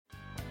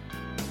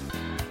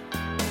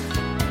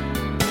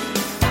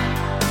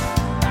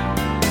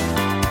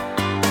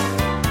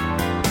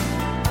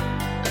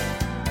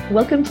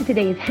Welcome to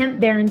today's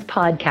Hemp Barons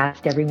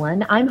podcast,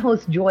 everyone. I'm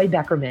host Joy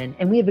Beckerman,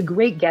 and we have a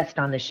great guest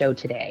on the show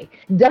today.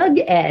 Doug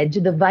Edge,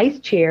 the vice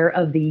chair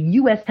of the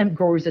U.S. Hemp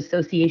Growers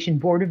Association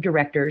Board of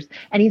Directors,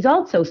 and he's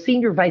also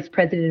senior vice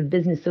president of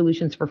business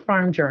solutions for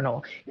Farm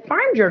Journal.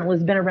 Farm Journal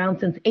has been around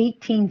since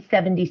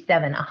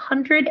 1877,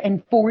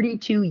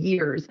 142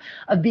 years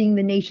of being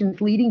the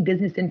nation's leading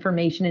business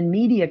information and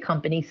media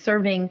company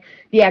serving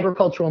the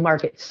agricultural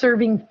market,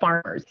 serving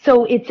farmers.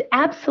 So it's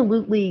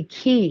absolutely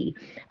key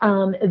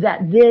that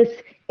this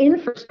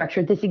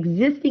infrastructure, this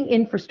existing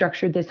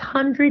infrastructure, this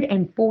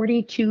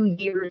 142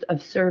 years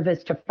of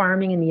service to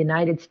farming in the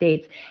United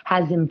States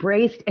has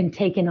embraced and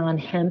taken on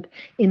hemp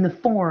in the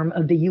form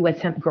of the U.S.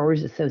 Hemp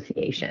Growers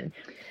Association.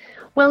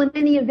 Well, in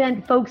any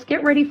event, folks,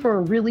 get ready for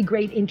a really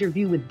great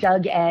interview with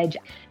Doug Edge.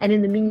 And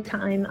in the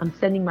meantime, I'm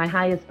sending my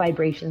highest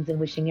vibrations and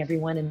wishing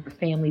everyone and their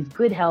families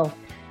good health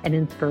and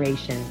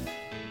inspiration.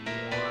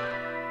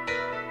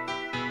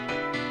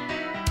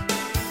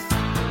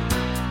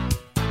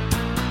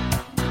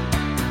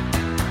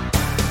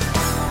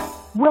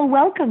 Well,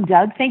 welcome,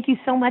 Doug. Thank you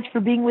so much for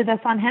being with us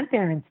on Hemp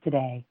Barons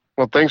today.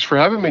 Well, thanks for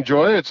having me,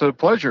 Joy. It's a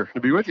pleasure to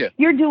be with you.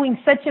 You're doing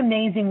such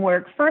amazing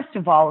work. First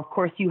of all, of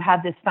course, you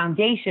have this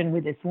foundation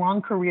with this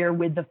long career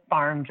with the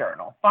Farm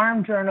Journal.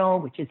 Farm Journal,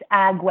 which is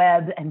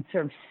AgWeb and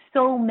serves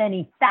so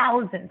many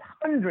thousands,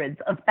 hundreds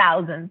of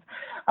thousands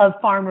of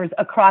farmers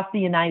across the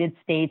United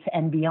States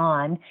and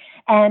beyond,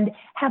 and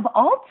have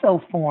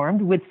also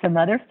formed with some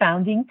other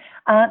founding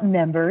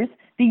members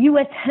the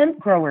U.S. Hemp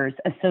Growers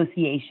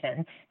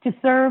Association to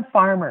serve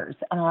farmers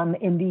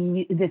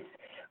in this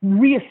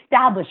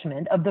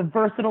reestablishment of the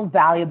versatile,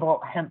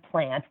 valuable hemp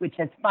plant, which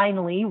has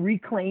finally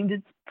reclaimed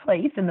its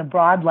place in the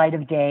broad light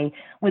of day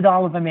with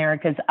all of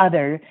America's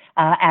other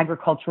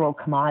agricultural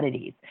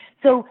commodities.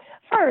 So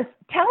first,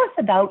 tell us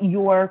about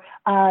your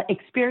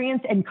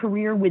experience and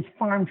career with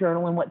Farm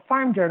Journal and what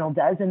Farm Journal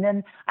does, and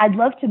then I'd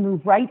love to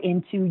move right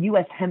into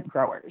U.S. Hemp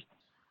Growers.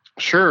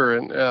 Sure,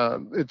 and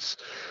it's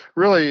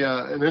really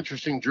an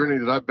interesting journey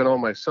that I've been on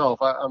myself.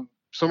 I'm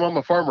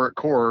a farmer at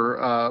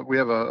core. We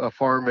have a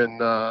farm in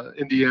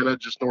Indiana,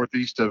 just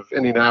northeast of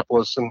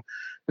Indianapolis, and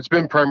it's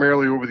been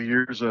primarily over the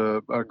years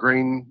a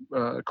grain,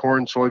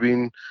 corn,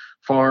 soybean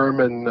farm,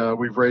 and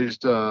we've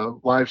raised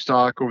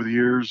livestock over the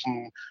years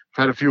and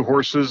had a few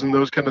horses and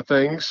those kind of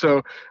things.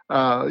 So,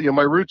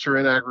 my roots are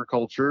in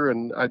agriculture,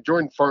 and I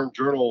joined Farm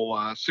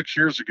Journal 6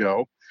 years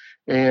ago.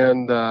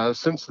 And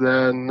since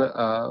then,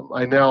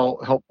 I now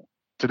help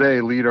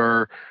today lead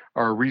our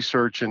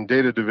research and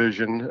data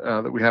division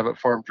that we have at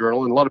Farm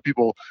Journal. And a lot of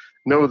people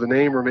know the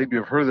name or maybe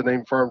have heard of the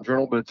name Farm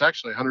Journal, but it's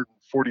actually a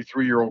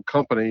 143-year-old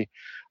company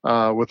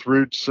with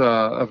roots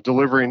of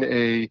delivering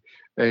a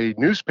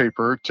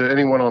newspaper to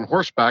anyone on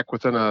horseback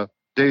within a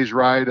day's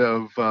ride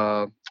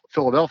of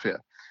Philadelphia.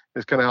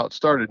 Is kind of how it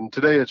started. And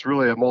today it's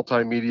really a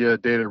multimedia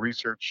data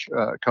research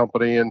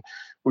company. And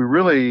we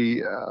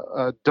really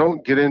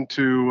don't get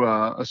into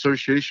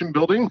association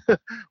building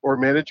or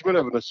management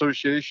of an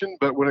association,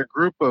 but when a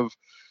group of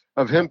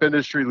hemp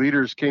industry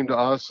leaders came to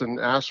us and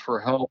asked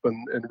for help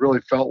and really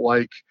felt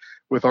like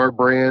with our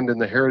brand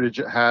and the heritage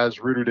it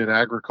has rooted in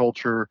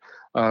agriculture,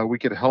 we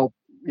could help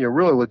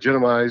really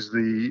legitimize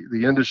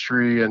the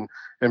industry and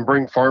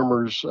bring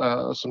farmers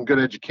some good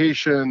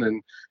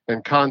education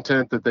and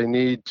content that they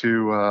need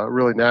to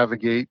really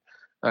navigate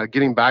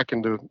getting back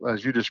into,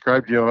 as you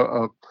described,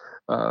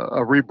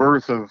 a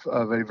rebirth of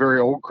a very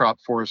old crop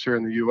for us here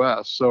in the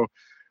U.S. So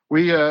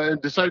we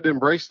decided to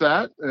embrace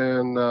that,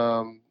 and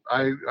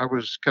I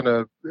was kind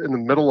of in the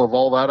middle of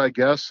all that, I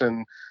guess,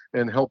 and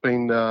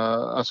helping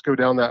us go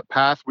down that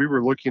path. We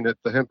were looking at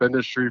the hemp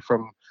industry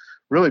from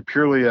really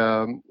purely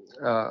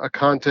a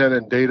content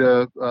and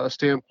data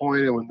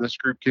standpoint, and when this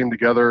group came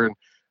together and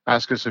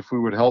asked us if we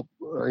would help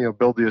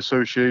build the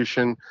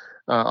association,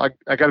 I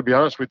got to be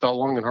honest, we thought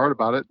long and hard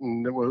about it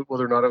and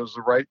whether or not it was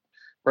the right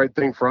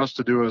thing for us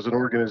to do as an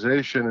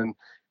organization.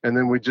 And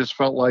then we just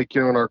felt like,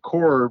 in our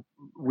core,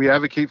 we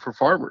advocate for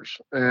farmers.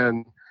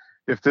 And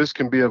if this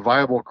can be a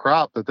viable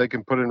crop that they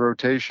can put in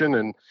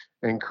rotation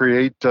and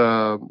create,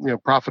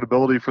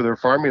 profitability for their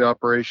farming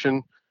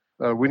operation,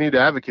 we need to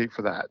advocate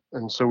for that.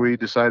 And so we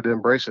decided to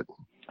embrace it.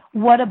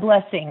 What a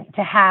blessing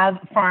to have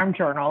Farm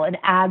Journal and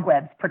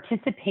AgWeb's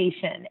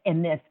participation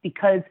in this,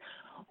 because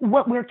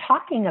what we're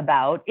talking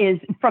about is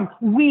from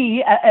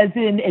we, as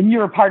in, and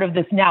you're a part of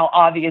this now,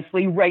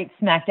 obviously, right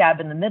smack dab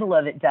in the middle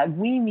of it, Doug,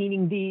 we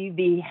meaning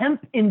the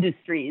hemp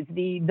industries,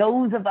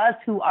 those of us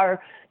who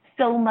are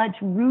so much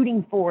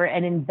rooting for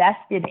and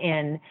invested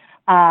in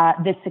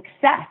the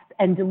success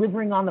and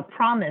delivering on the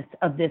promise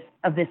of this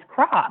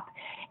crop.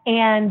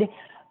 And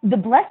the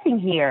blessing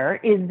here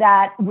is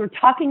that we're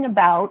talking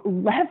about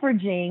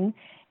leveraging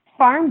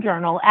Farm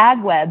Journal,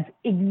 AgWeb's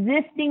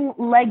existing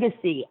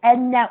legacy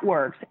and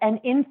networks and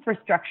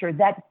infrastructure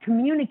that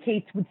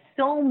communicates with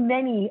so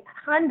many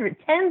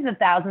tens of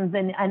thousands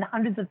and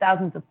hundreds of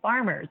thousands of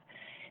farmers,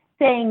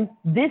 saying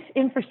this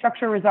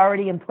infrastructure is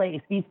already in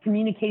place. These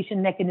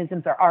communication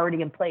mechanisms are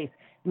already in place.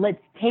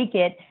 Let's take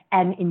it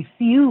and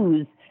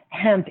infuse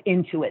hemp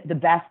into it the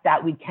best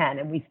that we can.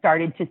 And we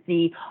started to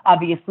see,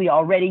 obviously,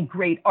 already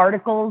great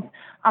articles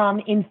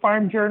in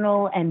Farm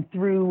Journal and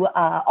through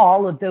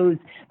all of those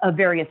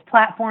various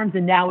platforms.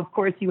 And now, of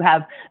course, you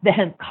have the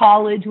Hemp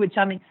College, which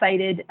I'm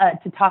excited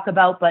to talk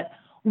about. But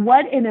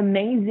what an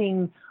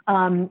amazing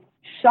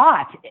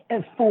shot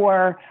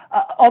for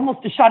almost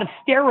a shot of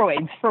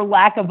steroids, for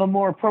lack of a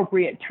more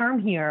appropriate term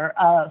here,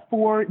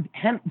 for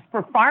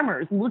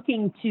farmers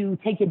looking to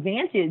take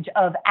advantage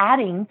of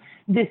adding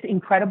this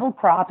incredible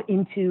crop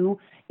into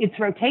its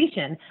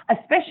rotation,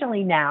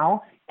 especially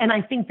now. And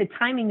I think the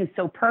timing is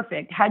so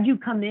perfect. Had you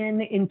come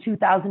in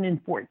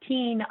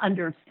 2014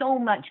 under so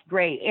much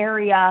gray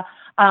area,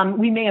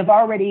 we may have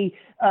already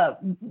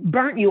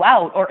burnt you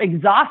out or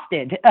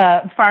exhausted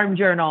Farm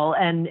Journal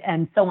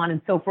and so on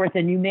and so forth.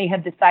 And you may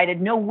have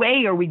decided, no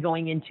way are we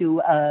going into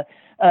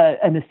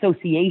an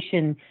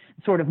association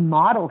sort of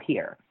model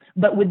here.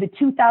 But with the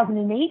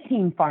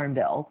 2018 Farm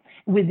Bill,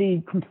 with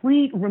the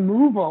complete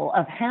removal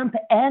of hemp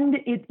and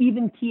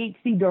even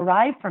THC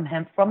derived from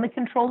hemp from the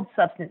controlled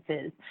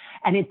substances,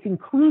 and its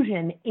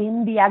inclusion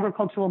in the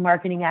Agricultural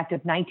Marketing Act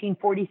of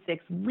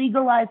 1946,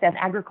 legalized as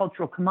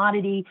agricultural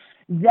commodity,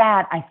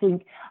 that I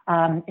think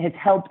has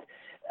helped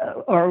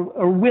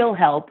or will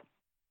help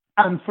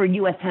for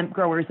U.S. Hemp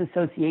Growers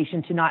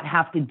Association to not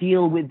have to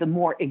deal with the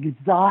more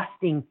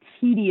exhausting,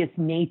 tedious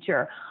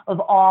nature of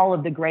all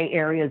of the gray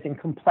areas and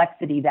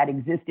complexity that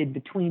existed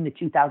between the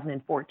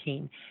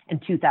 2014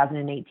 and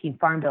 2018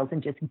 Farm Bills,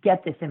 and just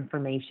get this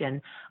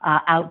information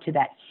out to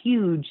that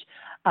huge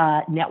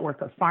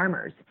network of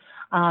farmers.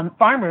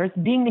 Farmers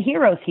being the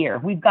heroes here.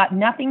 We've got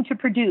nothing to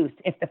produce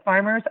if the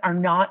farmers are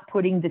not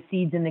putting the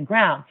seeds in the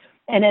ground.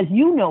 And as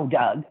you know,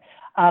 Doug,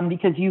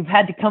 because you've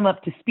had to come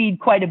up to speed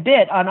quite a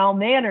bit on all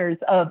manners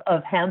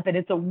of hemp, and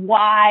it's a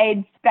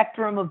wide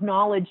spectrum of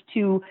knowledge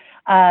to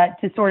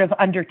sort of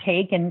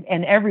undertake,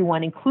 and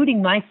everyone,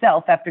 including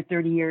myself after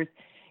 30 years,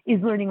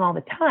 is learning all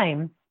the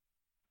time.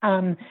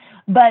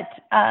 But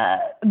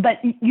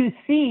you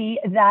see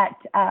that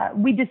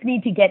we just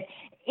need to get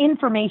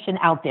information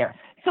out there.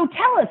 So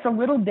tell us a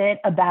little bit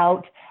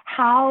about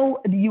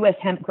how the U.S.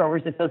 Hemp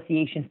Growers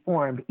Association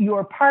formed,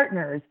 your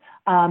partners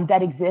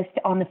that exist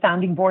on the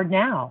founding board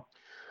now.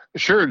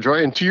 Sure,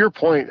 Joy. And to your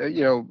point,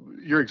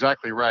 you're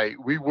exactly right.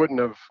 We wouldn't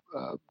have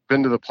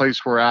been to the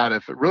place we're at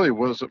if it really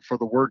wasn't for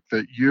the work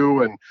that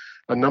you and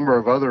a number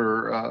of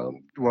other,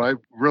 what I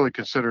really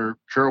consider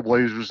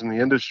trailblazers in the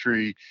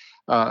industry,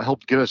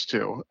 helped get us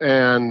to.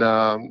 And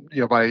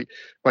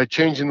by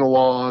changing the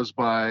laws,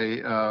 by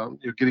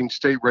getting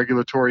state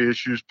regulatory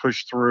issues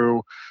pushed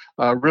through,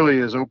 really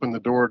has opened the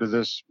door to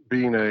this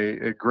being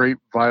a great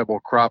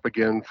viable crop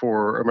again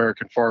for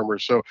American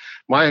farmers. So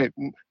my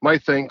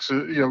thanks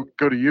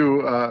go to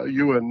you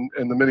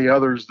and the many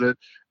others that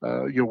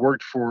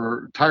worked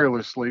for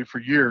tirelessly for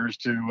years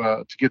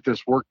to get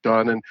this work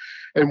done.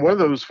 And one of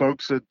those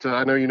folks that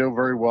I know you know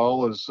very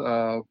well is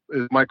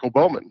Michael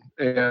Bowman.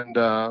 And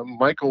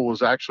Michael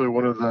was actually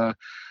one of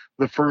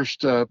the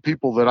first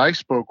people that I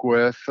spoke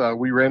with.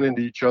 We ran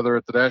into each other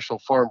at the National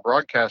Farm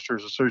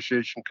Broadcasters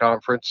Association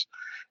conference,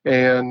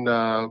 and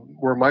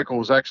where Michael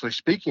was actually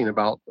speaking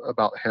about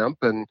hemp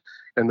and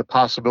the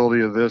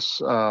possibility of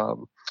this.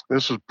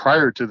 This was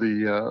prior to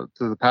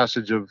the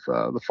passage of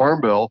the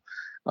Farm Bill,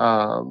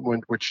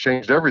 which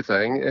changed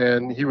everything.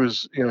 And he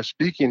was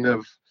speaking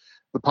of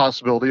the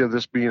possibility of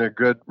this being a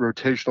good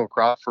rotational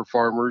crop for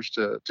farmers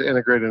to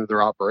integrate into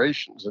their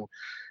operations.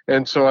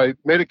 And so I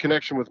made a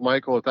connection with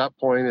Michael at that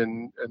point,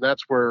 and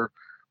that's where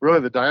really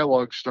the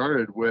dialogue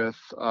started with,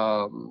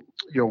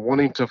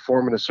 wanting to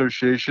form an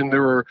association.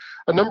 There were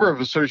a number of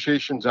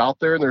associations out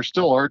there, and there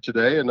still are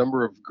today, a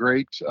number of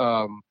great,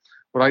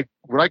 what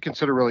I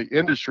consider really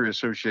industry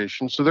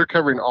associations. So they're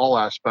covering all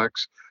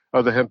aspects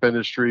of the hemp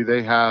industry.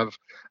 They have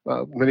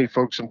many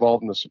folks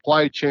involved in the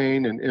supply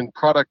chain and in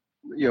product,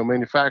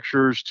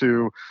 manufacturers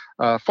to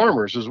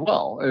farmers as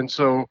well. And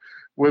so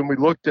when we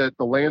looked at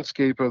the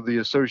landscape of the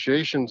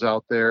associations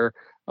out there,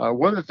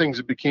 one of the things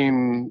that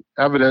became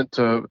evident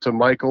to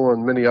Michael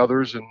and many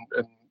others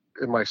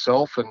and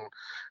myself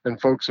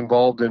and folks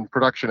involved in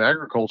production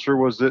agriculture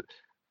was that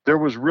there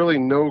was really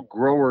no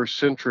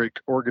grower-centric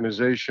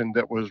organization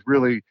that was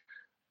really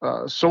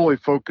solely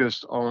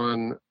focused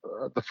on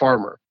the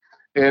farmer.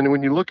 And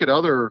when you look at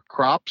other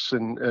crops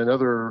and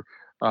other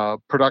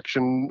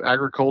production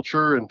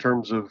agriculture in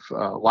terms of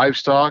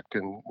livestock,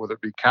 and whether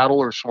it be cattle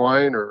or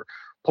swine or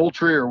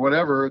poultry or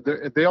whatever,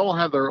 they all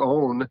have their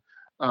own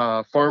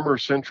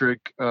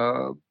farmer-centric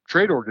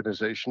trade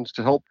organizations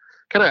to help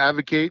kind of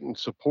advocate and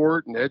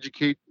support and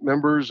educate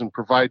members and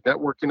provide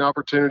networking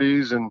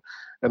opportunities and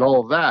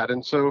all of that.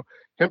 And so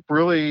hemp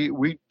really,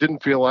 we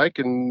didn't feel like,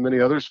 and many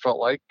others felt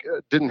like,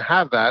 didn't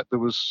have that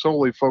was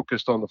solely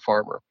focused on the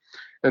farmer.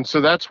 And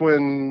so that's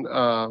when,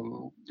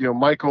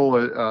 Michael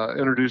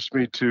introduced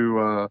me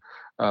to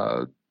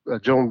a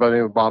gentleman by the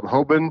name of Bob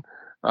Hoban,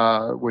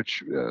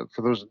 which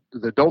for those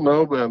that don't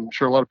know, but I'm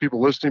sure a lot of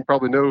people listening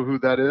probably know who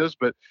that is.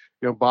 But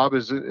Bob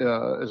is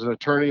an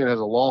attorney and has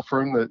a law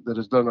firm that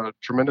has done a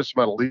tremendous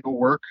amount of legal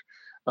work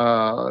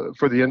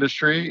for the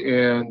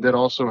industry, and then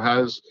also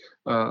has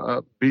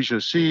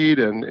Bija Seed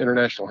and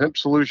International Hemp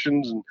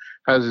Solutions, and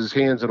has his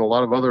hands in a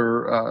lot of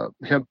other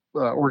hemp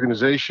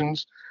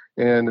organizations,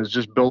 and has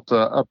just built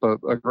up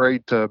a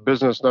great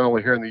business not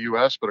only here in the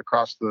U.S. but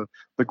across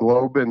the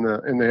globe in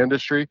the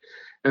industry.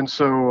 And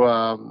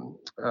so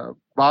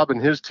Bob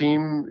and his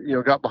team,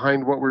 got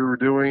behind what we were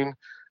doing,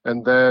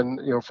 and then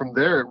from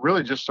there it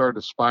really just started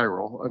to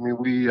spiral. I mean,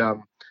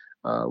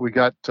 we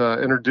got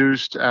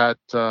introduced at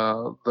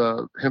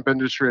the Hemp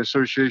Industry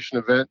Association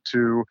event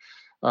to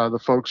the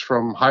folks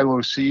from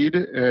Hilo Seed,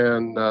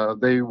 and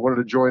they wanted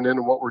to join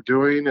in what we're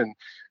doing,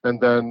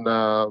 and then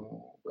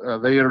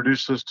they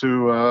introduced us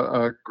to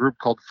a group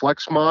called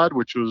FlexMod,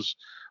 which was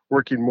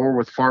working more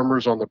with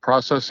farmers on the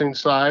processing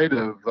side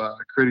of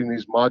creating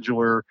these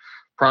modular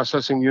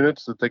processing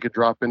units that they could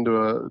drop into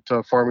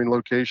a farming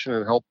location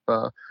and help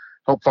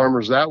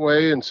farmers that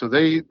way. And so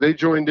they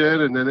joined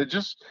in, and then it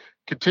just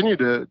continued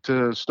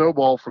to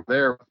snowball from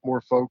there with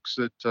more folks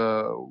that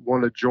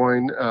want to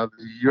join. The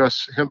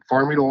U.S. Hemp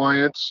Farming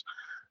Alliance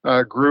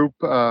group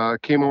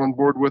came on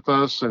board with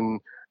us, and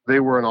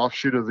they were an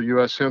offshoot of the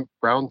U.S. Hemp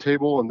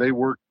Roundtable, and they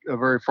were a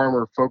very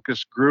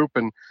farmer-focused group,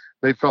 and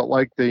they felt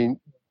like they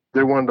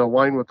wanted to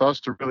align with us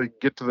to really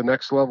get to the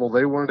next level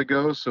they wanted to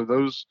go. So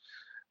those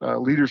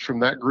leaders from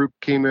that group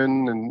came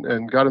in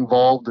and got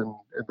involved, and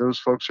those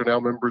folks are now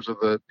members of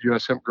the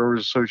U.S. Hemp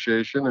Growers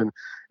Association, and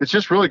it's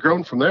just really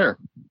grown from there.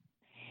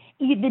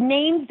 The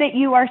names that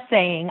you are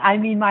saying, I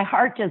mean, my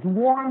heart just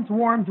warms.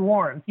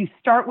 You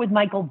start with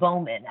Michael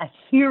Bowman, a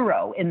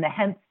hero in the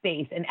hemp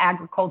space and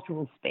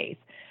agricultural space.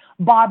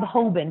 Bob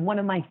Hoban, one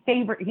of my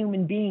favorite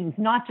human beings,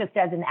 not just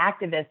as an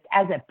activist,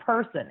 as a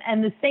person.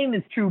 And the same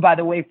is true, by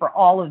the way, for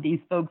all of these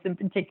folks, in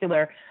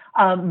particular,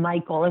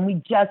 Michael. And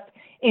we just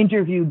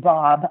interviewed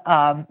Bob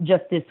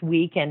just this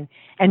week and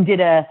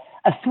did a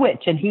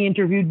switch, and he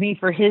interviewed me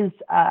for his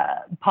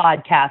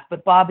podcast.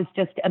 But Bob is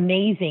just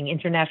amazing.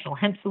 International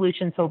Hemp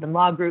Solutions, Hoban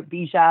Law Group,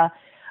 Bija,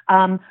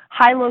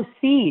 Hilo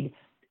Seed,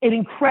 an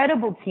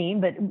incredible team.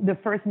 But the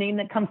first name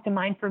that comes to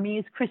mind for me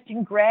is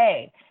Christian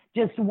Gray,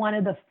 just one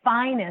of the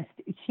finest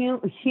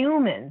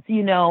humans,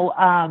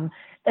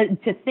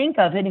 to think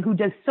of, and who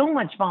does so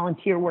much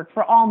volunteer work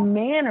for all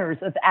manners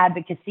of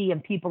advocacy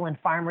and people and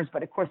farmers.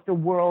 But of course, the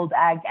World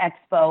Ag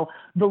Expo,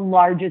 the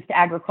largest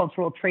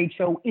agricultural trade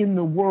show in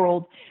the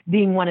world,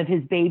 being one of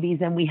his babies.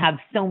 And we have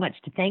so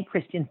much to thank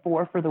Christian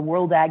for the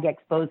World Ag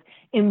Expo's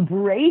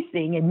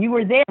embracing. And you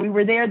were there. We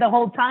were there the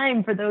whole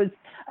time for those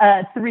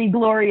 3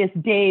 glorious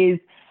days.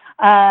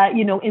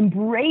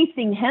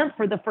 Embracing hemp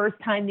for the first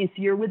time this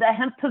year with a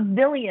hemp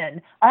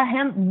pavilion, a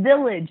hemp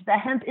village, the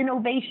Hemp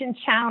Innovation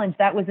Challenge.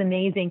 That was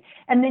amazing.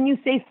 And then you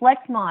say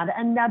FlexMod,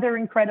 another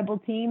incredible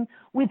team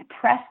with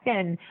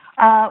Preston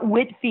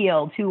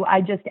Whitfield, who I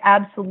just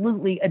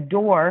absolutely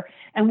adore.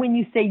 And when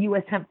you say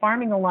U.S. Hemp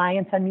Farming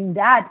Alliance, I mean,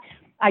 that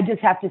I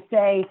just have to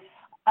say,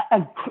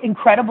 an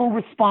incredible,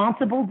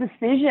 responsible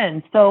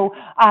decision. So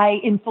I,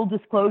 in full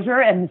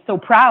disclosure, am so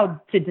proud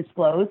to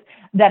disclose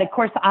that, of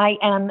course, I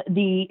am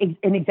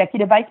an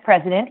executive vice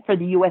president for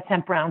the U.S.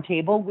 Hemp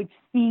Roundtable, which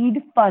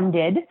seed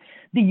funded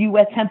the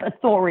U.S. Hemp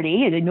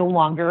Authority. They no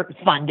longer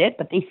fund it,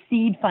 but they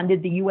seed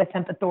funded the U.S.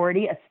 Hemp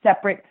Authority, a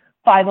separate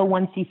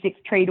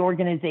 501c6 trade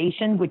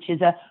organization, which is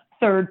a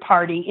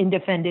third-party,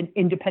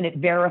 independent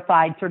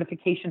verified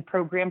certification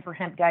program for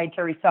hemp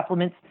dietary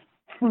supplements,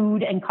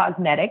 food, and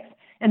cosmetics.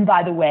 And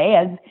by the way,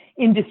 as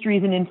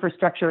industries and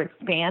infrastructure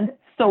expand,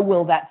 so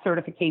will that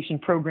certification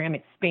program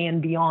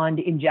expand beyond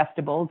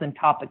ingestibles and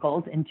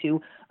topicals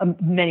into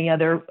many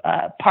other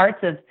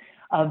parts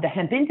of the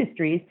hemp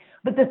industries.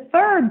 But the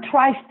third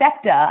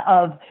trifecta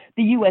of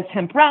the U.S.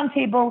 Hemp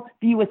Roundtable,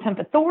 the U.S. Hemp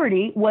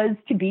Authority, was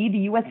to be the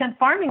U.S. Hemp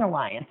Farming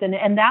Alliance.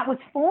 And that was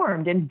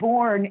formed and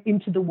born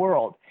into the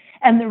world.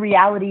 And the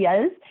reality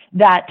is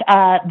that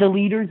the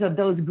leaders of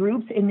those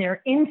groups, in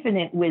their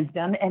infinite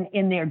wisdom and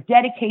in their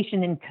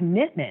dedication and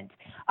commitment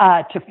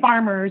to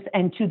farmers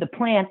and to the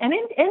plant and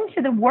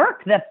to the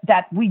work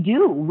that we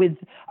do with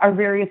our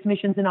various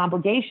missions and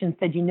obligations,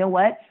 said, you know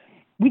what,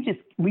 we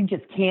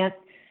just can't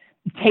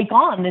take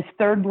on this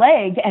third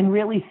leg and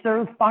really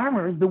serve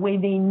farmers the way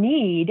they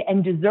need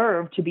and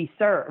deserve to be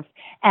served.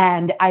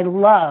 And I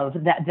love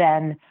that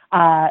then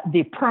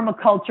the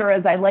permaculture,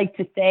 as I like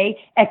to say,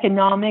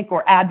 economic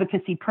or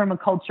advocacy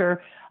permaculture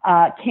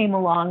came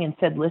along and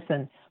said,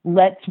 listen,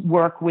 let's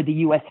work with the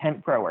U.S.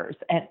 Hemp Growers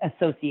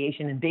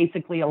Association and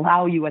basically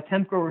allow U.S.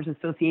 Hemp Growers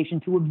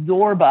Association to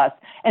absorb us.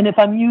 And if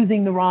I'm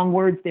using the wrong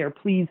words there,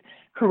 please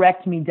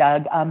correct me,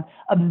 Doug,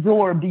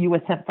 absorb the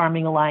U.S. Hemp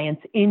Farming Alliance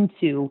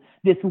into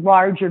this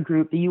larger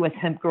group, the U.S.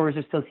 Hemp Growers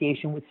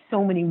Association, with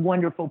so many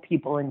wonderful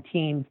people and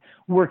teams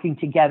working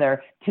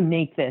together to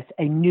make this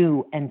a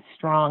new and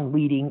strong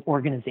leading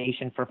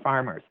organization for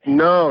farmers.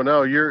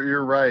 No,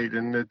 you're right.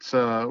 And it's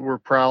we're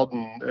proud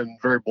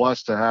and very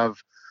blessed to have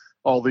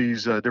all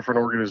these different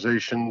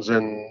organizations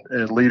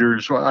and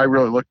leaders. What I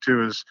really look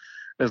to is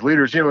as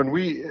leaders, and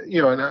we,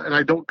 and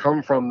I don't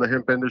come from the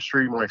hemp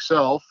industry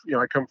myself.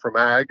 I come from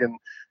ag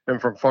and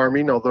from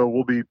farming. Although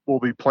we'll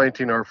be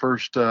planting our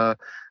first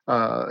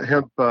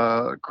hemp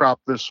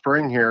crop this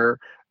spring here.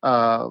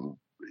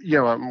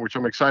 Which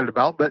I'm excited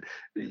about. But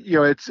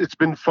it's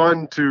been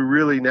fun to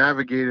really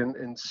navigate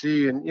and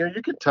see. And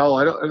you can tell.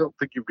 I don't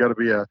think you've got to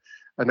be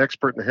an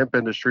expert in the hemp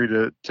industry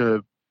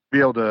to be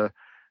able to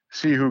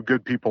see who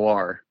good people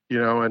are.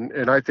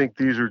 And I think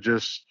these are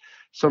just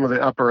some of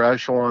the upper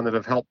echelon that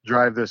have helped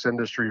drive this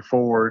industry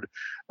forward.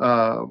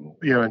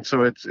 And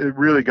so it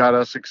really got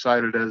us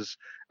excited as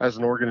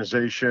an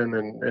organization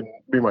and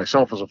me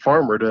myself as a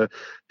farmer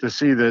to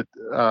see that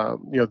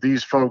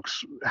these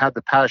folks had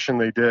the passion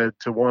they did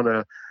to want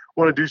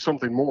to do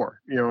something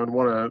more, and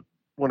want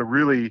to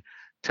really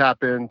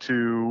tap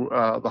into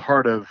the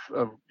heart of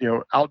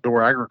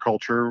outdoor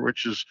agriculture,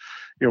 which is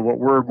what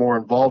we're more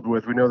involved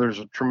with. We know there's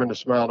a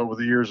tremendous amount over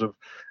the years of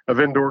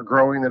indoor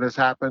growing that has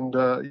happened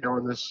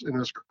in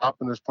this crop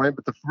and this plant,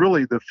 but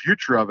really the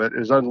future of it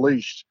is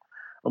unleashed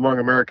among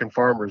American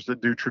farmers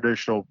that do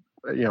traditional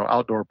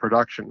outdoor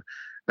production.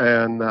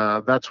 And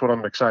that's what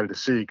I'm excited to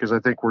see, because I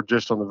think we're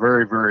just on the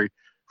very, very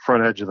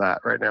front edge of that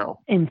right now.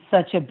 In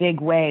such a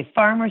big way.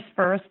 Farmers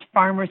first,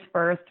 farmers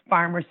first,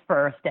 farmers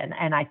first.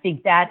 And I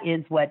think that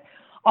is what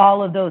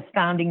all of those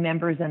founding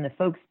members and the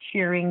folks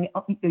cheering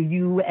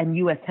you and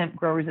U.S. Hemp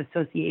Growers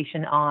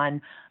Association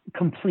on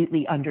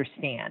completely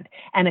understand.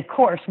 And of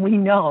course, we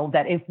know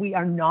that if we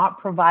are not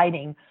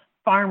providing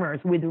farmers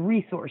with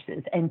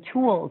resources and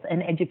tools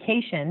and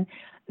education,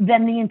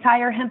 then the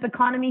entire hemp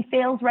economy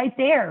fails right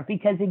there.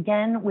 Because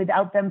again,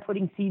 without them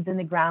putting seeds in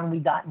the ground, we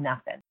got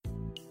nothing.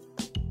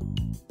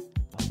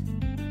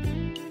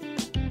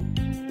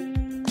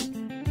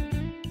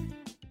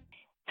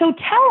 So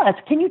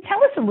can you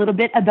tell us a little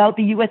bit about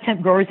the U.S.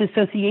 Hemp Growers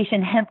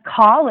Association Hemp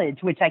College,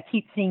 which I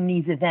keep seeing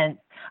these events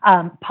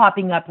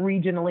popping up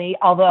regionally,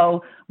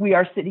 although we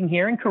are sitting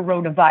here in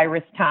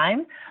coronavirus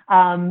time.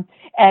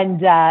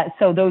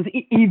 So those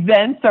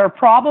events are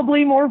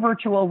probably more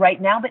virtual right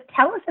now, but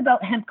tell us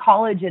about Hemp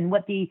College and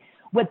what the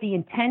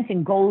intent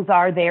and goals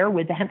are there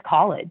with the Hemp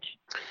College.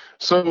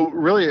 So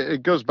really,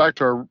 it goes back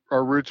to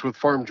our roots with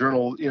Farm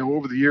Journal.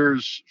 Over the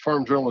years,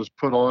 Farm Journal has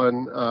put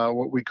on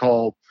what we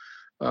call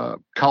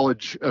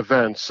college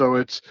events. So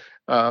it's,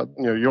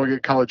 you don't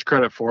get college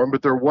credit for them,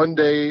 but they're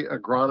one-day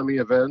agronomy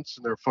events,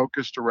 and they're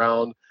focused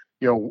around,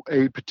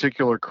 a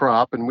particular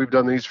crop. And we've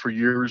done these for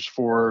years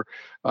for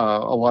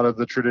a lot of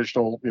the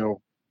traditional,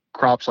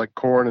 crops like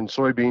corn and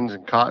soybeans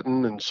and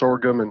cotton and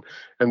sorghum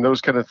and those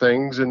kind of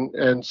things.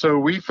 And so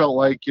we felt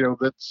like,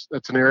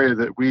 that's an area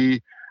that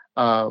we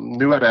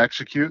knew how to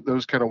execute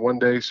those kind of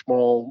one-day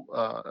small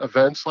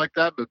events like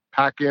that, but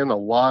pack in a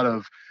lot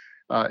of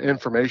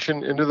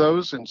information into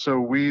those. And so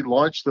we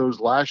launched those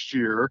last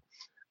year,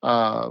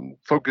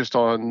 focused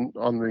on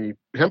the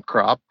hemp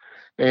crop,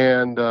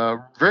 and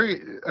very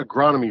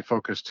agronomy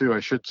focused too, I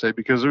should say,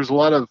 because there's a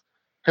lot of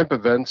hemp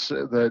events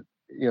that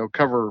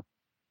cover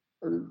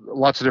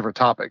lots of different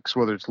topics,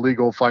 whether it's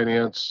legal,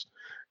 finance,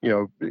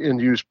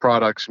 end-use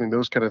products,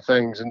 those kind of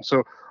things. And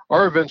so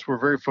our events were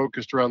very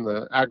focused around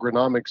the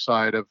agronomic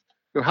side of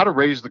how to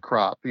raise the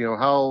crop,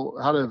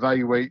 how to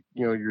evaluate,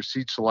 your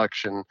seed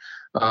selection,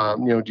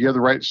 do you have the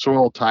right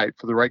soil type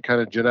for the right kind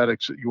of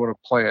genetics that you want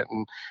to plant,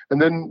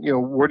 and then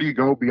where do you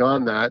go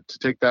beyond that to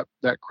take that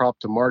crop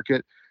to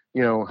market,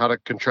 how to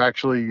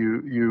contractually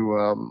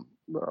you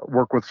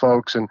work with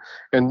folks,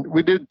 and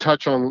we did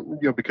touch on,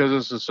 because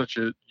this is such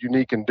a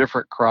unique and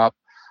different crop,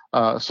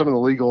 some of the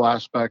legal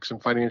aspects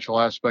and financial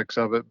aspects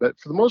of it, but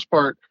for the most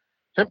part,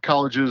 hemp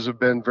colleges have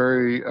been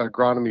very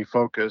agronomy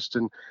focused,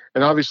 and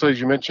obviously,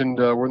 as you mentioned,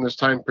 we're in this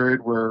time period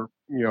where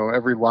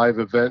every live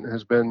event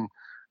has been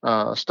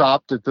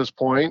stopped at this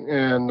point,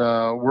 and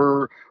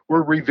we're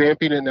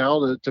revamping it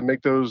now to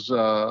make those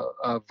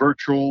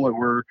virtual, and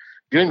we're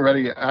getting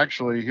ready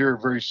actually here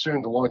very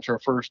soon to launch our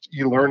first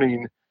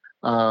e-learning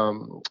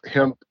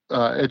hemp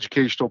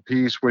educational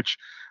piece, which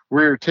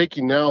we're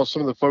taking now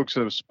some of the folks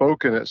that have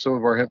spoken at some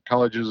of our hemp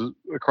colleges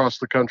across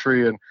the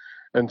country,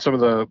 and some of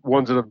the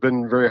ones that have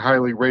been very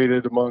highly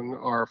rated among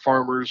our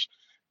farmers,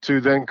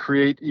 to then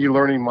create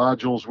e-learning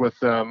modules with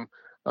them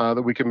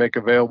that we can make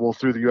available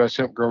through the U.S.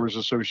 Hemp Growers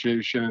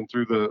Association and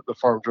through the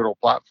Farm Journal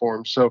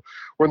platform. So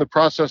we're in the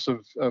process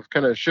of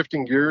kind of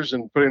shifting gears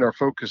and putting our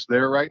focus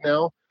there right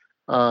now.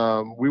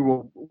 We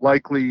will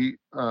likely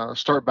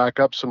start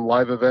back up some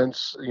live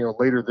events,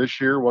 later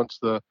this year once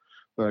the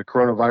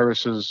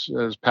coronavirus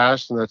has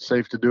passed and that's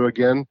safe to do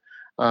again.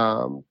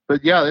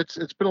 But yeah,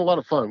 it's been a lot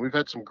of fun. We've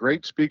had some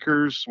great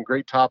speakers, some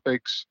great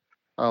topics,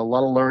 a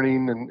lot of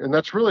learning, and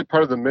that's really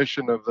part of the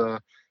mission of the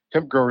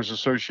Hemp Growers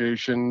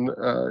Association,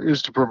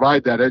 is to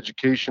provide that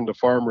education to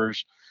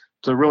farmers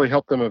to really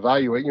help them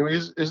evaluate,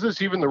 is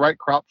this even the right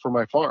crop for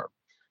my farm?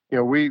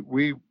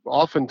 We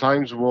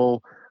oftentimes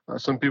will,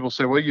 some people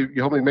say, well, you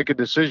help me make a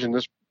decision.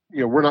 This,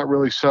 we're not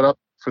really set up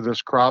for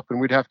this crop, and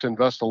we'd have to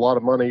invest a lot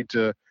of money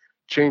to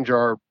change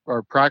our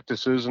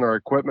practices and our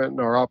equipment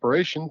and our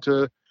operation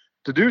to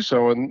do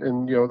so.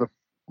 And the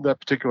that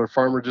particular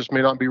farmer just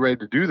may not be ready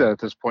to do that at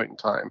this point in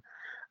time.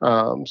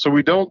 So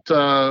we don't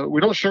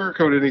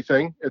sugarcoat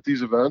anything at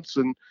these events,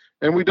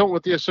 and we don't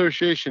with the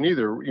association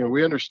either.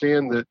 We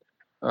understand that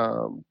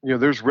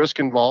there's risk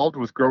involved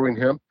with growing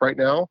hemp right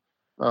now.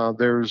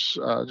 There's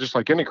just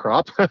like any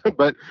crop,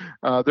 but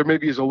there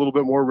maybe is a little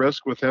bit more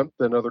risk with hemp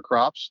than other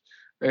crops,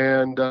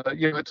 and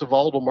it's a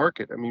volatile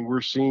market. I mean,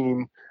 we're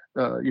seeing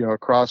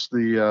across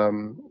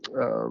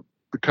the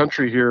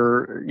country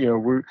here,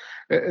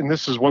 and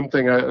this is one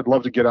thing I'd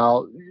love to get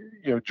out,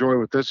 Joy,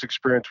 with this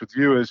experience with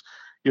you is,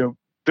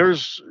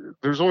 there's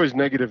always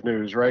negative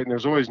news, right? And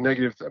there's always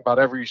negative about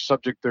every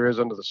subject there is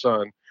under the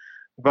sun.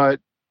 But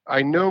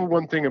I know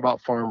one thing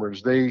about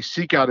farmers, they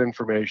seek out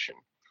information.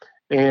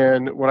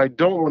 And what I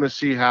don't want to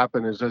see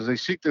happen is as they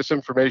seek this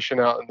information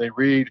out and they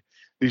read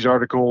these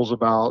articles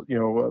about,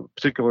 a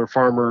particular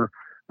farmer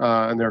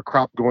and their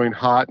crop going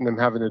hot and them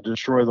having to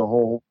destroy the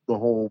whole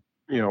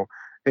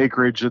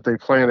acreage that they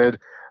planted,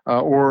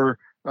 or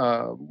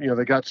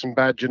they got some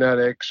bad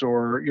genetics,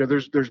 or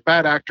there's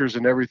bad actors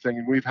in everything,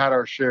 and we've had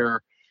our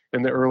share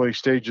in the early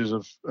stages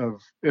of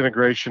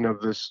integration of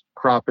this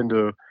crop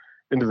into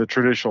the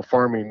traditional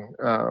farming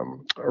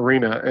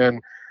arena.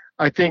 And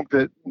I think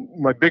that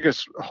my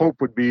biggest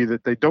hope would be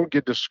that they don't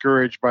get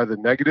discouraged by the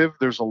negative.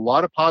 There's a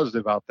lot of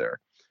positive out there.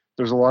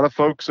 There's a lot of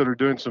folks that are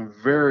doing some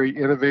very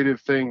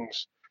innovative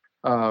things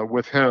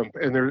with hemp,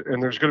 and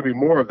there's going to be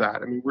more of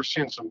that. I mean, we're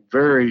seeing some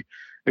very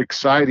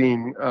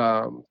exciting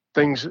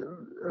things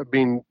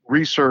being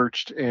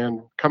researched and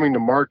coming to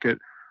market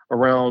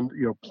around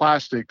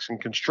plastics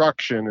and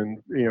construction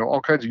and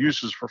all kinds of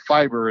uses for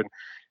fiber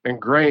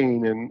and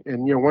grain, and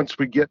once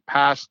we get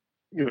past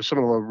some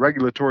of the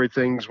regulatory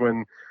things,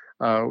 when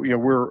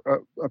we're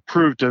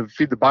approved to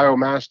feed the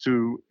biomass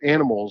to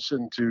animals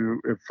and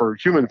for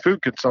human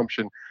food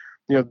consumption,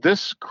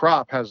 this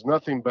crop has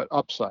nothing but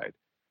upside.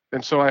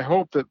 And so I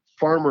hope that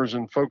farmers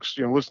and folks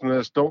listening to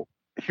this don't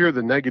hear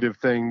the negative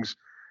things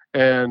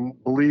and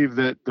believe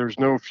that there's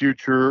no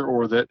future,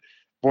 or that,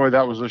 boy,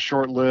 that was a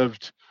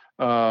short-lived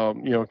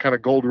kind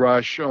of gold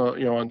rush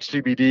on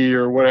CBD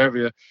or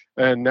whatever,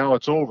 and now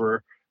it's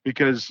over,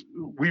 because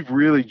we've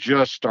really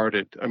just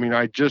started. I mean,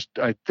 I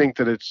think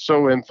that it's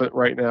so infant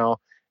right now,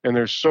 and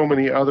there's so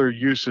many other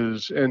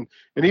uses, and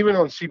even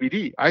on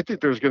CBD, I think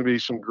there's going to be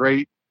some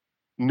great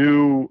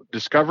new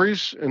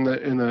discoveries in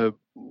the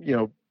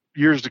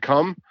years to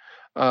come.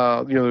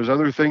 There's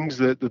other things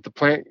that the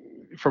plant,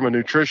 from a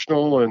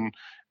nutritional and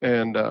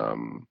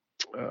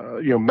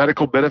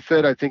medical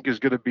benefit, I think is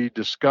going to be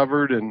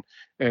discovered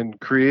and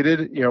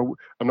created.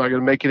 I'm not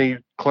going to make any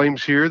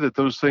claims here that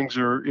those things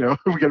are, we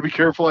got to be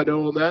careful, I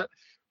know, on that,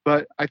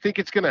 but I think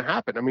it's going to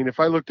happen. I mean, if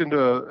I looked into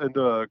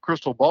a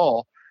crystal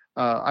ball,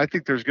 I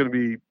think there's going to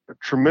be a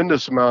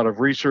tremendous amount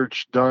of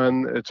research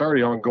done. It's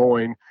already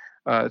ongoing.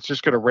 It's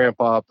just going to ramp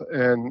up,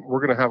 and we're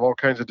going to have all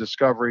kinds of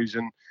discoveries,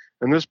 and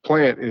this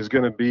plant is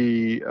going to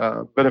be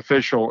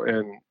beneficial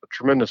in a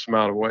tremendous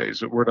amount of ways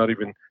that we're not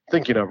even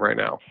thinking of right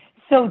now.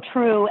 So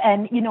true.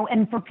 And,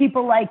 and for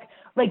people like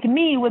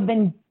me who have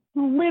been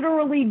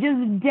literally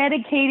just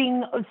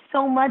dedicating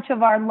so much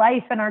of our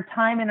life and our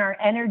time and our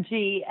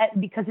energy,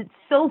 because it's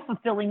so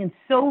fulfilling and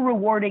so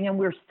rewarding, and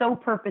we're so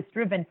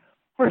purpose-driven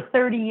for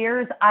 30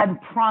 years, I'm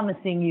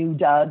promising you,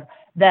 Doug,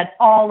 that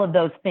all of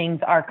those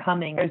things are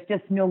coming. There's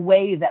just no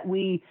way that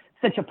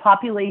such a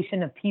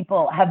population of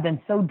people, have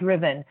been so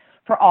driven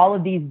for all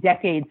of these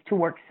decades to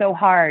work so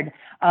hard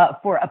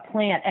for a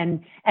plant.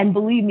 And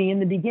believe me, in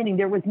the beginning,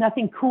 there was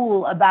nothing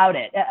cool about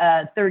it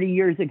 30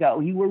 years ago.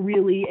 You were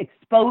really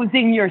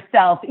exposing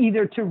yourself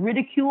either to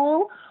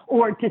ridicule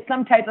or to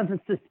some type of a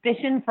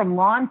suspicion from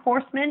law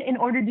enforcement in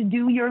order to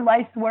do your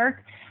life's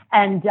work.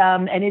 And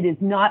it is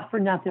not for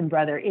nothing,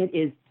 brother. It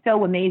is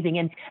so amazing.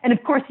 And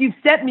of course, you've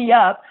set me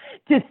up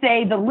to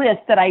say the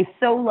list that I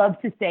so love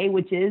to say,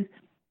 which is,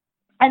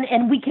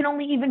 and we can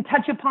only even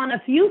touch upon a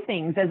few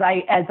things as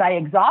I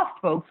exhaust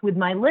folks with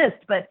my list,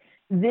 but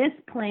this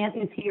plant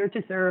is here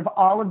to serve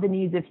all of the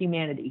needs of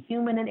humanity: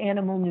 human and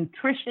animal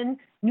nutrition,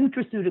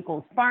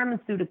 nutraceuticals,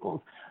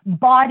 pharmaceuticals,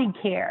 body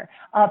care,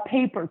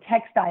 paper,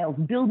 textiles,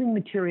 building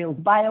materials,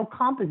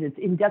 biocomposites,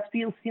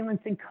 industrial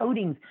sealants and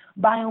coatings,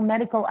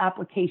 biomedical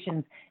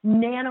applications,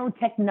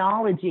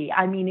 nanotechnology.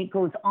 I mean, it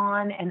goes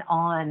on and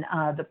on,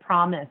 the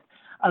promise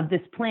of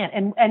this plant.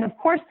 And of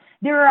course,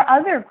 there are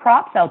other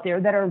crops out there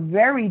that are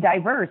very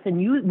diverse. And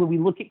when we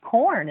look at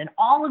corn and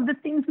all of the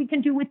things we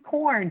can do with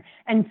corn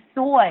and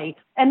soy,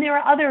 and there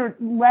are other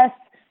less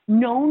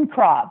known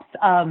crops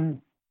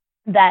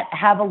that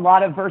have a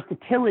lot of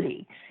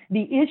versatility.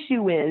 The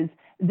issue is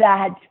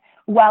that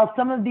while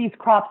some of these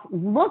crops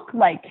look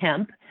like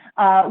hemp,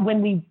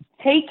 when we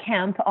take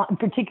hemp,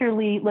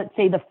 particularly, let's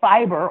say, the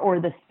fiber or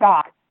the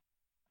stalk,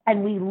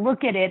 and we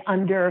look at it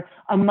under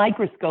a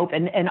microscope,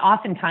 and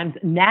oftentimes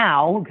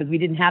now, because we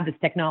didn't have this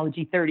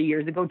technology 30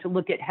 years ago, to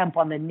look at hemp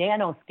on the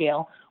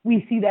nanoscale,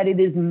 we see that it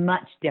is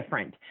much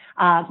different,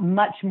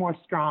 much more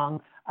strong,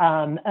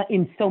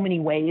 in so many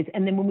ways.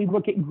 And then when we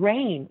look at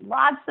grain,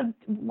 lots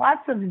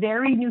of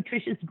very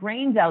nutritious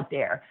grains out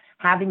there.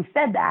 Having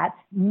said that,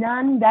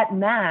 none that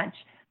match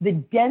the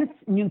dense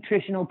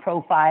nutritional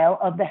profile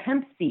of the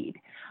hemp seed.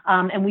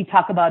 And we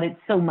talk about it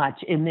so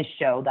much in this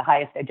show, the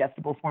highest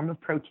digestible form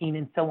of protein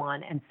and so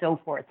on and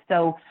so forth.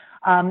 So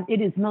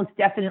it is most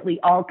definitely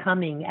all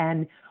coming.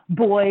 And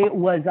boy,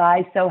 was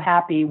I so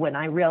happy when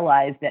I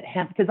realized that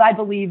hemp, because I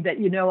believe that,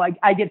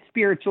 I get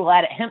spiritual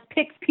at it. Hemp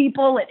picks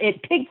people,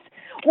 it picks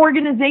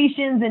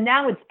organizations, and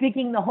now it's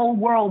picking the whole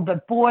world.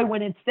 But boy,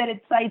 when it set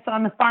its sights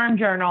on the Farm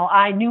Journal,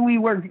 I knew we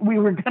were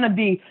going to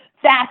be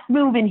fast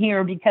moving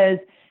here, because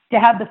to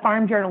have the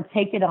Farm Journal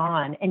take it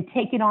on and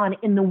take it on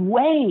in the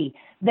way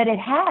that it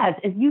has,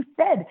 as you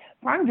said,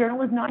 Farm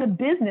Journal is not a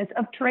business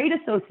of trade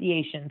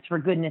associations, for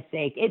goodness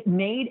sake. It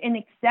made an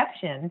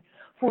exception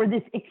for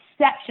this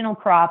exceptional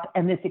crop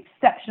and this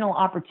exceptional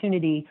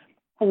opportunity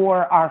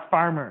for our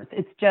farmers.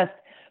 It's just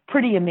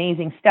pretty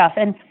amazing stuff.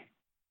 And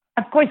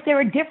of course, there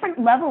are different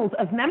levels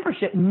of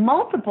membership,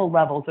 multiple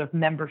levels of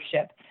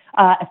membership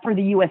for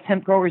the U.S.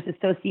 Hemp Growers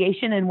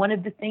Association. And one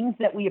of the things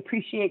that we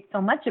appreciate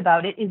so much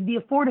about it is the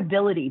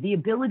affordability, the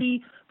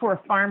ability for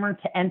a farmer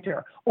to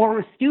enter, or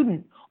a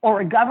student,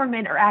 or a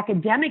government or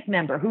academic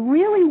member who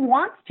really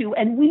wants to,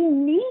 and we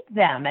need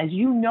them, as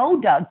you know,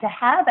 Doug, to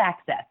have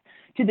access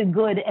to the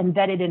good and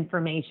vetted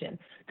information.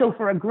 So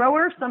for a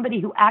grower, somebody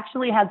who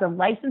actually has a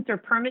license or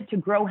permit to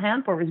grow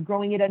hemp, or is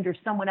growing it under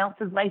someone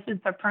else's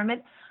license or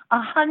permit,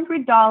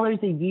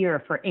 $100 a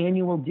year for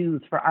annual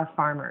dues for our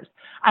farmers.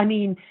 I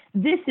mean,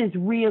 this is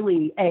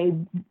really a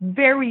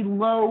very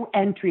low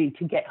entry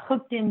to get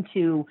hooked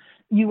into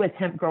U.S.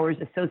 Hemp Growers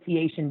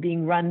Association,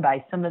 being run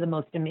by some of the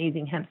most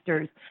amazing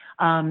hempsters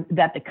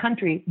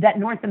that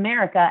North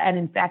America, and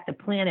in fact the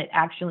planet,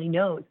 actually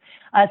knows.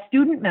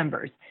 Student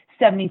members,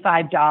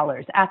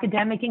 $75.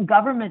 Academic and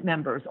government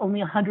members,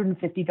 only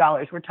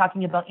 $150. We're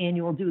talking about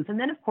annual dues. And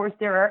then, of course,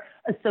 there are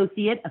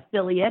associate,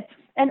 affiliate,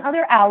 and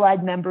other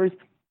allied members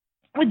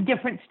with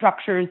different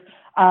structures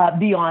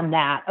beyond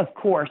that. Of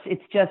course,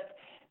 it's just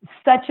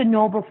such a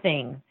noble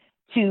thing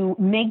to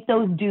make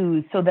those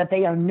dues so that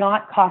they are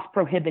not cost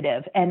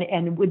prohibitive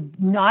and would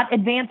not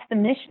advance the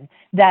mission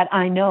that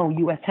I know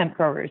U.S. Hemp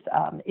Growers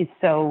is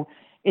so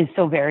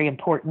very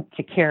important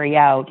to carry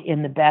out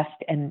in the best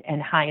and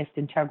highest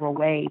integral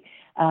way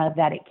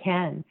that it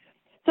can.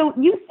 So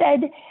you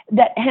said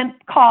that Hemp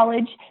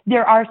College,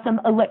 there are some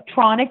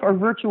electronic or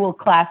virtual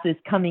classes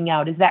coming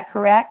out. Is that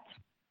correct?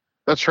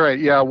 That's right.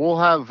 Yeah, we'll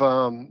have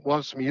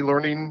some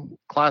e-learning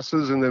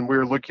classes, and then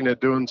we're looking at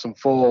doing some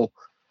full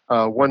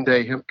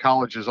one-day hemp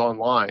colleges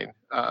online,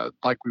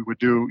 like we would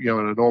do,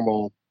 in a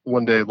normal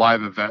one-day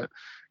live event.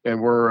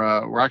 And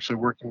we're actually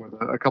working with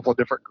a couple of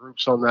different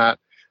groups on that.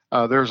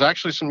 There's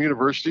actually some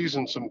universities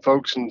and some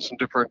folks in some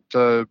different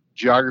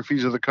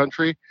geographies of the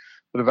country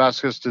that have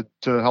asked us to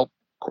help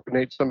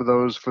coordinate some of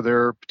those for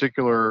their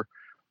particular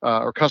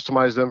or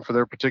customize them for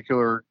their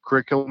particular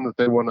curriculum that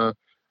they want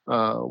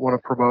to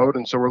promote.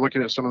 And so we're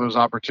looking at some of those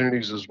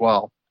opportunities as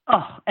well.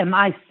 Oh, am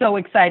I so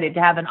excited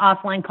to have an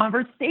offline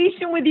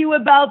conversation with you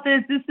about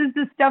this. This is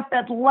the stuff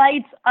that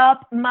lights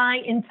up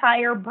my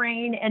entire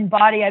brain and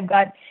body. I've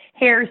got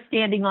hair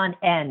standing on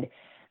end.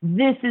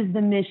 This is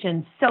the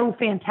mission. So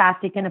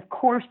fantastic. And of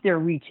course, they're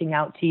reaching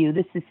out to you.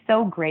 This is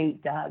so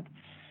great, Doug.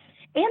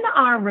 In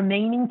our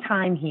remaining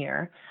time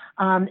here,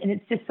 and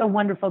it's just so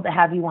wonderful to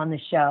have you on the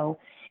show,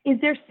 is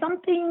there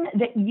something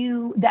that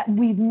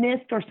we've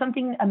missed, or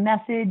something, a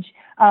message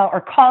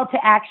or call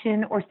to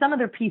action, or some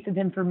other piece of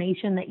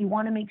information that you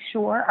want to make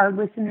sure our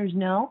listeners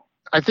know?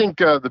 I think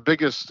the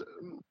biggest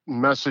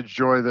message,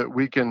 Joy, that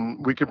we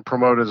can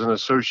promote as an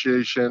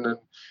association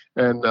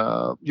and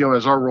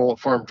as our role at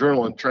Farm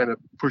Journal and trying to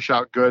push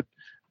out good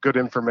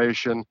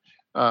information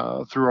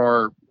through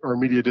our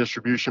media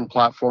distribution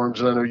platforms.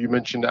 And I know you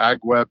mentioned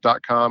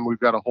agweb.com. We've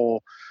got a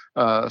whole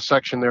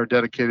section there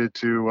dedicated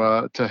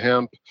to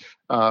hemp.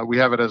 We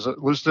have it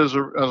listed as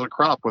a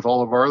crop with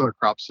all of our other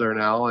crops there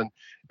now,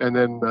 and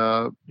then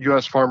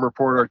U.S. Farm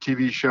Report, our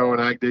TV show,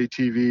 and Ag Day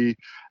TV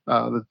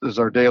that is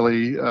our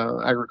daily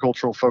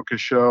agricultural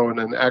focus show, and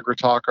then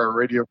AgriTalk, our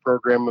radio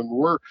program, and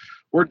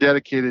we're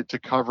dedicated to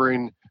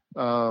covering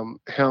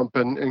hemp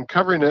and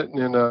covering it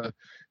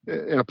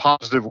in a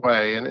positive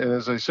way. And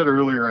as I said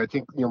earlier, I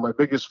think my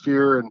biggest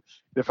fear, and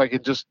if I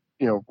could just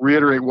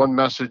reiterate one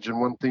message and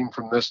one theme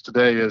from this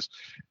today is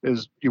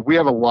we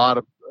have a lot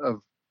of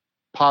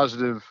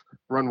positive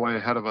runway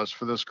ahead of us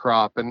for this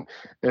crop, and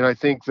I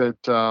think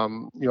that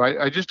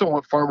I just don't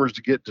want farmers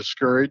to get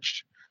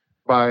discouraged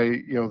by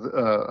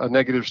a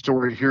negative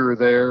story here or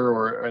there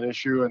or an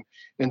issue,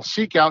 and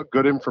seek out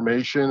good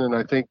information. And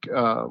I think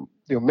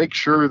make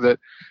sure that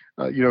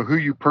who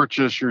you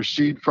purchase your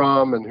seed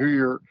from and who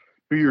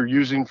you're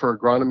using for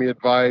agronomy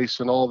advice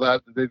and all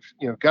that,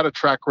 they've got a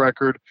track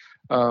record.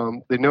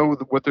 They know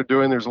what they're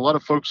doing. There's a lot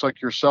of folks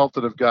like yourself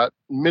that have got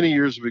many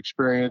years of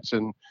experience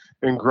in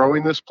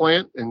growing this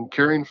plant and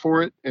caring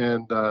for it,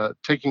 and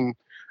taking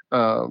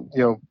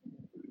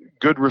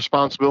good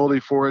responsibility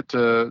for it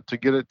to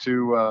get it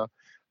to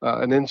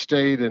an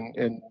in-state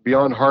and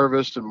beyond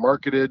harvest and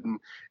marketed.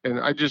 And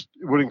I just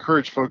would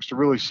encourage folks to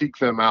really seek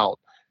them out.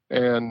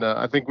 And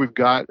I think we've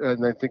got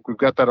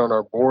that on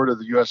our board of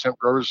the U.S. Hemp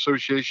Growers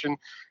Association.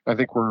 I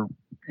think we're,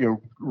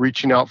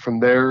 reaching out from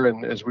there.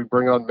 And as we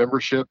bring on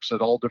memberships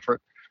at all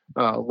different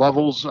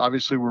levels,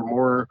 obviously we're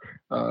more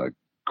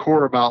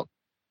core about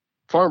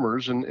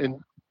farmers. And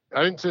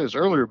I didn't say this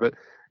earlier, but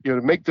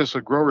to make this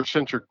a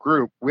grower-centric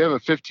group, we have a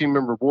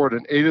 15-member board,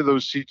 and 8 of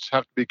those seats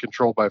have to be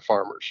controlled by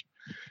farmers.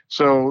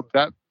 So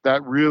that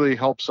really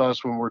helps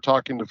us when we're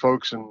talking to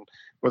folks, and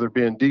whether it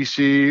be in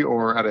DC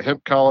or at a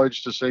hemp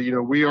college, to say,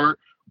 we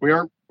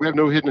have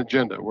no hidden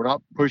agenda. We're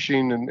not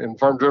pushing, and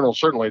Farm Journal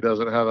certainly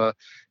doesn't have a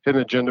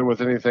hidden agenda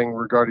with anything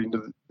regarding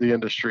to the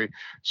industry.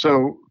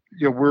 So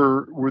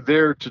we're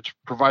there to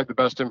provide the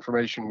best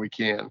information we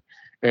can.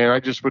 And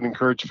I just would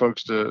encourage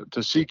folks to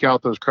seek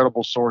out those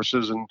credible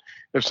sources. And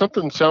if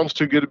something sounds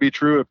too good to be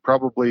true, it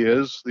probably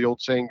is, the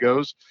old saying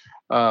goes.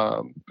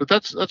 But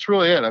that's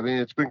really it. I mean,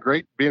 it's been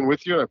great being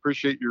with you. And I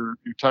appreciate your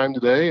time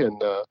today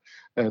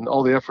and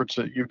all the efforts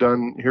that you've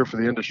done here for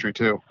the industry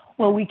too.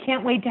 Well, we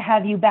can't wait to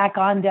have you back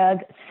on, Doug.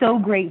 So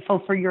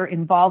grateful for your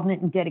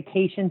involvement and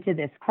dedication to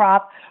this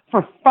crop,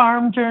 for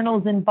Farm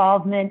Journal's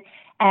involvement,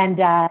 and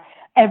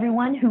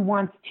everyone who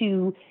wants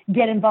to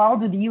get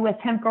involved with the U.S.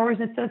 Hemp Growers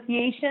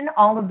Association.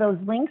 All of those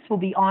links will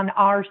be on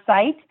our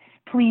site.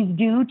 Please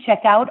do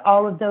check out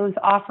all of those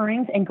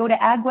offerings, and go to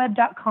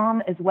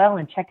agweb.com as well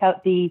and check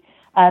out the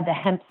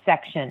hemp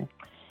section.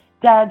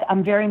 Doug,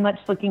 I'm very much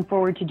looking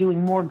forward to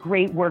doing more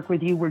great work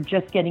with you. We're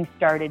just getting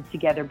started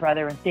together,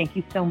 brother, and thank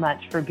you so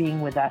much for being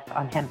with us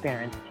on Hemp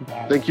Barons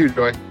today. Thank you,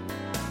 Joy.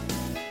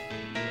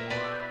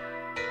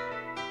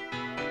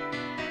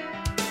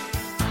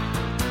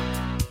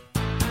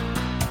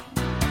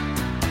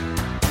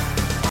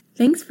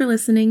 Thanks for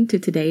listening to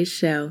today's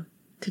show.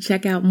 To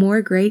check out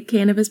more great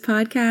cannabis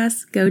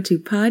podcasts, go to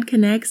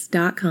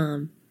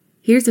podconnects.com.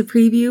 Here's a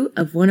preview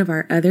of one of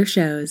our other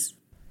shows.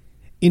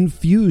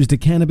 Infused, a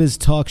cannabis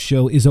talk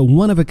show, is a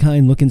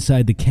one-of-a-kind look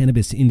inside the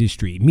cannabis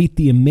industry. Meet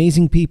the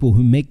amazing people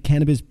who make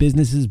cannabis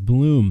businesses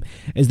bloom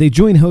as they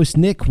join host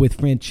Nick with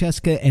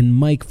Francesca and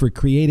Mike for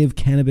creative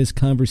cannabis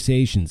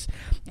conversations.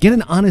 Get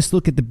an honest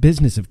look at the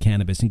business of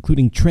cannabis,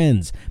 including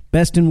trends,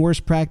 best and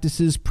worst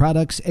practices,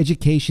 products,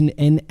 education,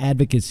 and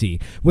advocacy.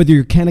 Whether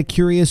you're canna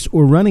curious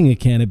or running a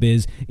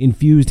cannabis,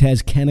 Infused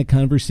has canna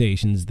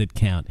conversations that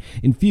count.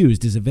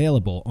 Infused is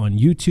available on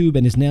YouTube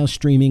and is now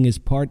streaming as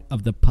part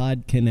of the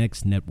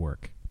PodConnects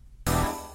network.